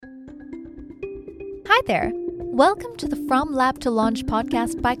Hi there! Welcome to the From Lab to Launch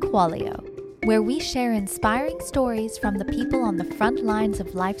podcast by Qualio, where we share inspiring stories from the people on the front lines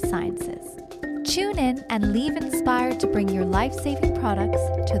of life sciences. Tune in and leave inspired to bring your life-saving products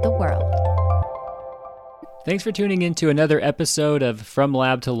to the world. Thanks for tuning in to another episode of From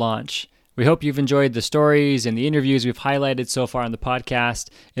Lab to Launch. We hope you've enjoyed the stories and the interviews we've highlighted so far on the podcast.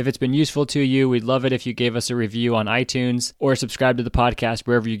 If it's been useful to you, we'd love it if you gave us a review on iTunes or subscribe to the podcast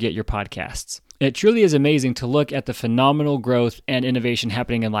wherever you get your podcasts. It truly is amazing to look at the phenomenal growth and innovation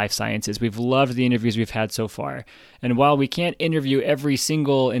happening in life sciences. We've loved the interviews we've had so far. And while we can't interview every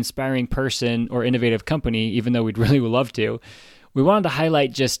single inspiring person or innovative company, even though we'd really would love to, we wanted to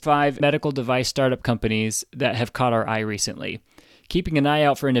highlight just 5 medical device startup companies that have caught our eye recently. Keeping an eye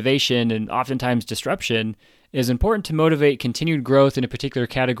out for innovation and oftentimes disruption is important to motivate continued growth in a particular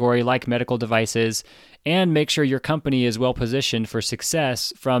category like medical devices and make sure your company is well positioned for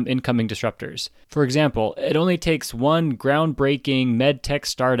success from incoming disruptors. For example, it only takes one groundbreaking med tech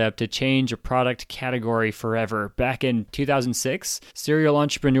startup to change a product category forever. Back in 2006, serial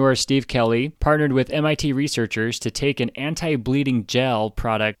entrepreneur Steve Kelly partnered with MIT researchers to take an anti-bleeding gel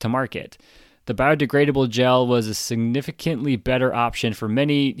product to market. The biodegradable gel was a significantly better option for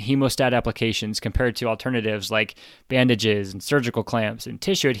many hemostat applications compared to alternatives like bandages and surgical clamps and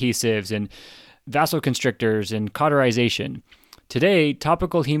tissue adhesives and vasoconstrictors and cauterization. Today,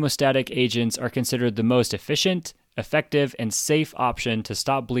 topical hemostatic agents are considered the most efficient, effective, and safe option to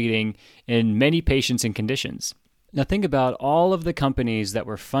stop bleeding in many patients and conditions. Now think about all of the companies that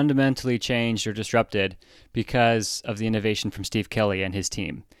were fundamentally changed or disrupted because of the innovation from Steve Kelly and his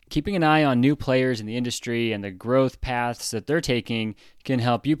team. Keeping an eye on new players in the industry and the growth paths that they're taking can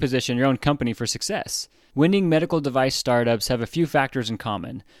help you position your own company for success. Winning medical device startups have a few factors in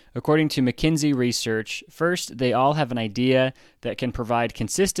common. According to McKinsey research, first, they all have an idea that can provide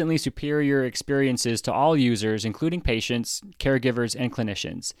consistently superior experiences to all users, including patients, caregivers, and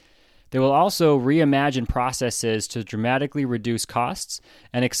clinicians. They will also reimagine processes to dramatically reduce costs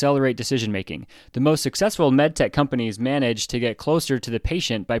and accelerate decision-making. The most successful medtech companies manage to get closer to the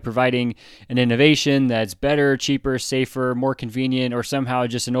patient by providing an innovation that's better, cheaper, safer, more convenient, or somehow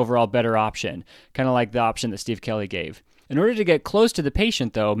just an overall better option, kind of like the option that Steve Kelly gave. In order to get close to the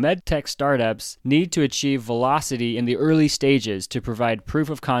patient, though, medtech startups need to achieve velocity in the early stages to provide proof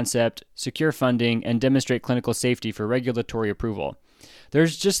of concept, secure funding, and demonstrate clinical safety for regulatory approval.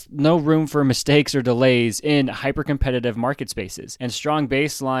 There's just no room for mistakes or delays in hyper-competitive market spaces, and strong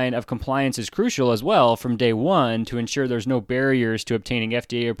baseline of compliance is crucial as well from day one to ensure there's no barriers to obtaining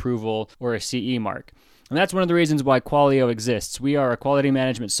FDA approval or a CE mark. And that's one of the reasons why Qualio exists. We are a quality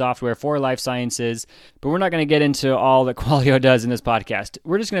management software for life sciences, but we're not going to get into all that Qualio does in this podcast.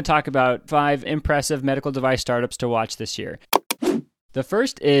 We're just going to talk about 5 impressive medical device startups to watch this year. The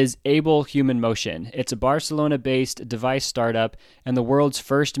first is Able Human Motion. It's a Barcelona-based device startup and the world's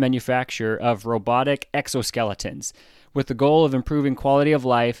first manufacturer of robotic exoskeletons, with the goal of improving quality of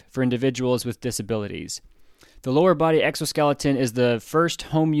life for individuals with disabilities. The lower body exoskeleton is the first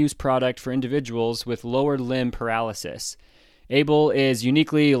home-use product for individuals with lower limb paralysis. Able is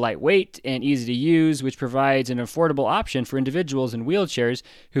uniquely lightweight and easy to use, which provides an affordable option for individuals in wheelchairs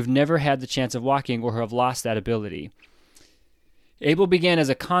who've never had the chance of walking or who have lost that ability. Able began as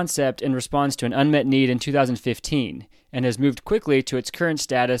a concept in response to an unmet need in 2015 and has moved quickly to its current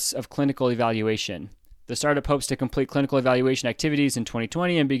status of clinical evaluation. The startup hopes to complete clinical evaluation activities in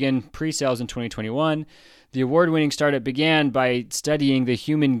 2020 and begin pre-sales in 2021. The award-winning startup began by studying the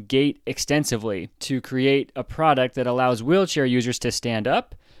human gait extensively to create a product that allows wheelchair users to stand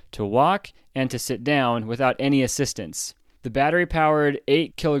up, to walk, and to sit down without any assistance. The battery-powered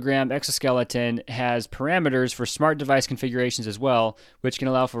 8-kilogram exoskeleton has parameters for smart device configurations as well, which can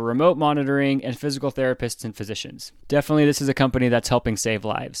allow for remote monitoring and physical therapists and physicians. Definitely, this is a company that's helping save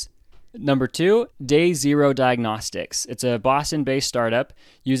lives. Number 2, Day Zero Diagnostics. It's a Boston-based startup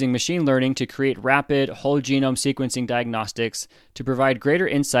using machine learning to create rapid whole genome sequencing diagnostics to provide greater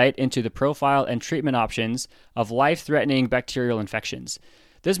insight into the profile and treatment options of life-threatening bacterial infections.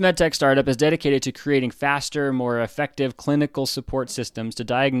 This medtech startup is dedicated to creating faster, more effective clinical support systems to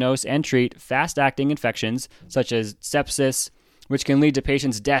diagnose and treat fast-acting infections such as sepsis, which can lead to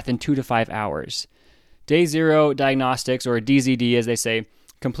patients' death in 2 to 5 hours. Day Zero Diagnostics, or DZD as they say,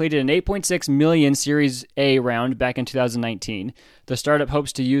 completed an $8.6 million Series A round back in 2019. The startup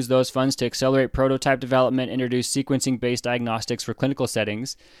hopes to use those funds to accelerate prototype development, introduce sequencing-based diagnostics for clinical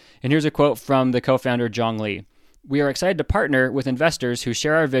settings. And here's a quote from the co-founder, Zhong Li. We are excited to partner with investors who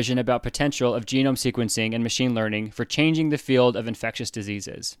share our vision about potential of genome sequencing and machine learning for changing the field of infectious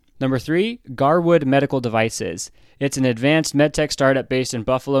diseases. Number 3, Garwood Medical Devices. It's an advanced medtech startup based in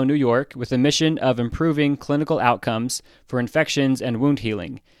Buffalo, New York, with a mission of improving clinical outcomes for infections and wound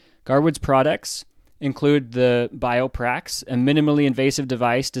healing. Garwood's products include the BioPrax, a minimally invasive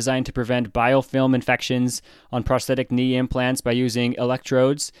device designed to prevent biofilm infections on prosthetic knee implants by using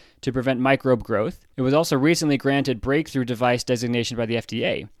electrodes to prevent microbe growth. It was also recently granted breakthrough device designation by the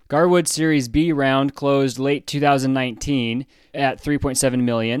FDA. Garwood's Series B round closed late 2019 at $3.7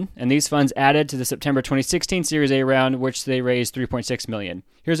 million, and these funds added to the September 2016 Series A round, which they raised $3.6 million.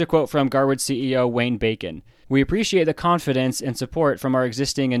 Here's a quote from Garwood CEO Wayne Bacon. "We appreciate the confidence and support from our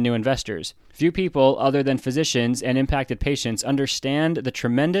existing and new investors. Few people, other than physicians and impacted patients, understand the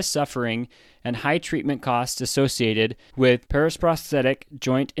tremendous suffering and high treatment costs associated with paraprosthetic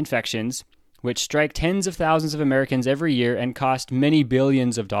joint infections, which strike tens of thousands of Americans every year and cost many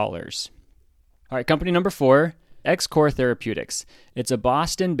billions of dollars." All right, company number 4, XCore Therapeutics. It's a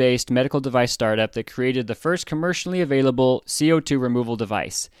Boston-based medical device startup that created the first commercially available CO2 removal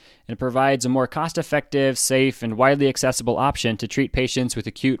device, and provides a more cost-effective, safe, and widely accessible option to treat patients with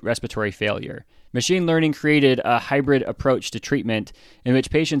acute respiratory failure. Machine learning created a hybrid approach to treatment in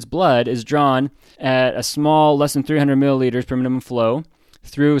which patients' blood is drawn at a small, less than 300 milliliters per minimum flow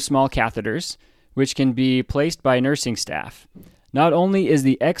through small catheters, which can be placed by nursing staff. Not only is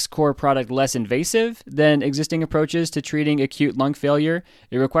the XCore product less invasive than existing approaches to treating acute lung failure,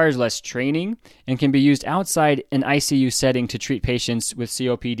 it requires less training and can be used outside an ICU setting to treat patients with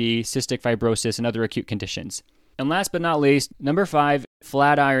COPD, cystic fibrosis, and other acute conditions. And last but not least, number 5,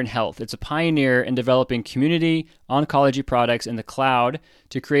 Flatiron Health. It's a pioneer in developing community oncology products in the cloud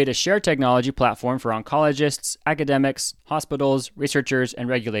to create a shared technology platform for oncologists, academics, hospitals, researchers, and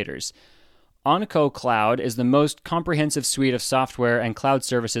regulators. OncoCloud is the most comprehensive suite of software and cloud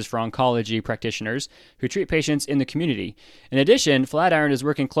services for oncology practitioners who treat patients in the community. In addition, Flatiron is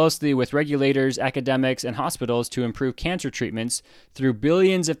working closely with regulators, academics, and hospitals to improve cancer treatments through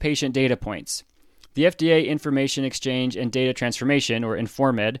billions of patient data points. The FDA Information Exchange and Data Transformation, or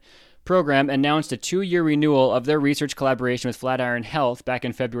InforMed, program announced a 2-year renewal of their research collaboration with Flatiron Health back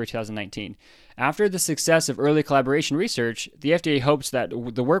in February 2019. After the success of early collaboration research, the FDA hopes that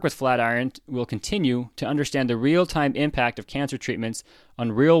the work with Flatiron will continue to understand the real-time impact of cancer treatments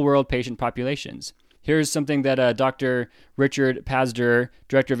on real-world patient populations. Here's something that Dr. Richard Pazdur,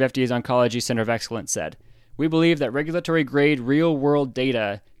 Director of FDA's Oncology Center of Excellence, said. "We believe that regulatory-grade real-world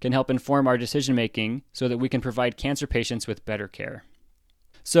data can help inform our decision-making so that we can provide cancer patients with better care."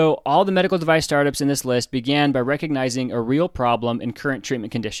 So all the medical device startups in this list began by recognizing a real problem in current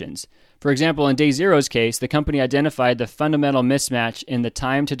treatment conditions. For example, in Day Zero's case, the company identified the fundamental mismatch in the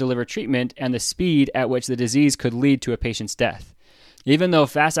time to deliver treatment and the speed at which the disease could lead to a patient's death. Even though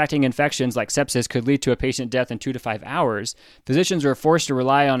fast-acting infections like sepsis could lead to a patient death in 2 to 5 hours, physicians were forced to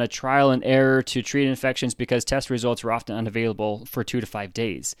rely on a trial and error to treat infections because test results were often unavailable for 2 to 5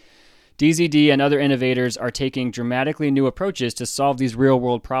 days. DZD and other innovators are taking dramatically new approaches to solve these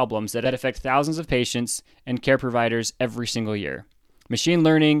real-world problems that affect thousands of patients and care providers every single year. Machine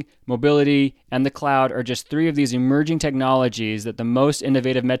learning, mobility, and the cloud are just 3 of these emerging technologies that the most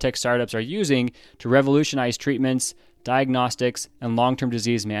innovative medtech startups are using to revolutionize treatments, diagnostics, and long-term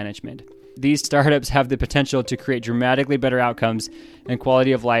disease management. These startups have the potential to create dramatically better outcomes and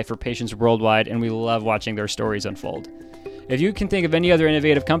quality of life for patients worldwide, and we love watching their stories unfold. If you can think of any other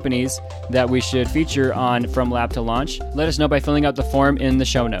innovative companies that we should feature on From Lab to Launch, let us know by filling out the form in the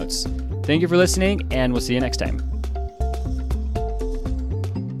show notes. Thank you for listening, and we'll see you next time.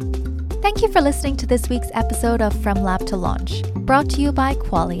 Thank you for listening to this week's episode of From Lab to Launch, brought to you by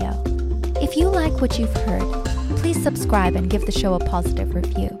Qualio. If you like what you've heard, please subscribe and give the show a positive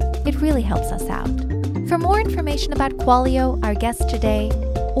review. It really helps us out. For more information about Qualio, our guest today,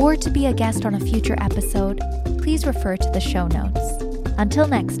 or to be a guest on a future episode, please refer to the show notes. Until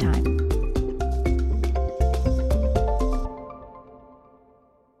next time.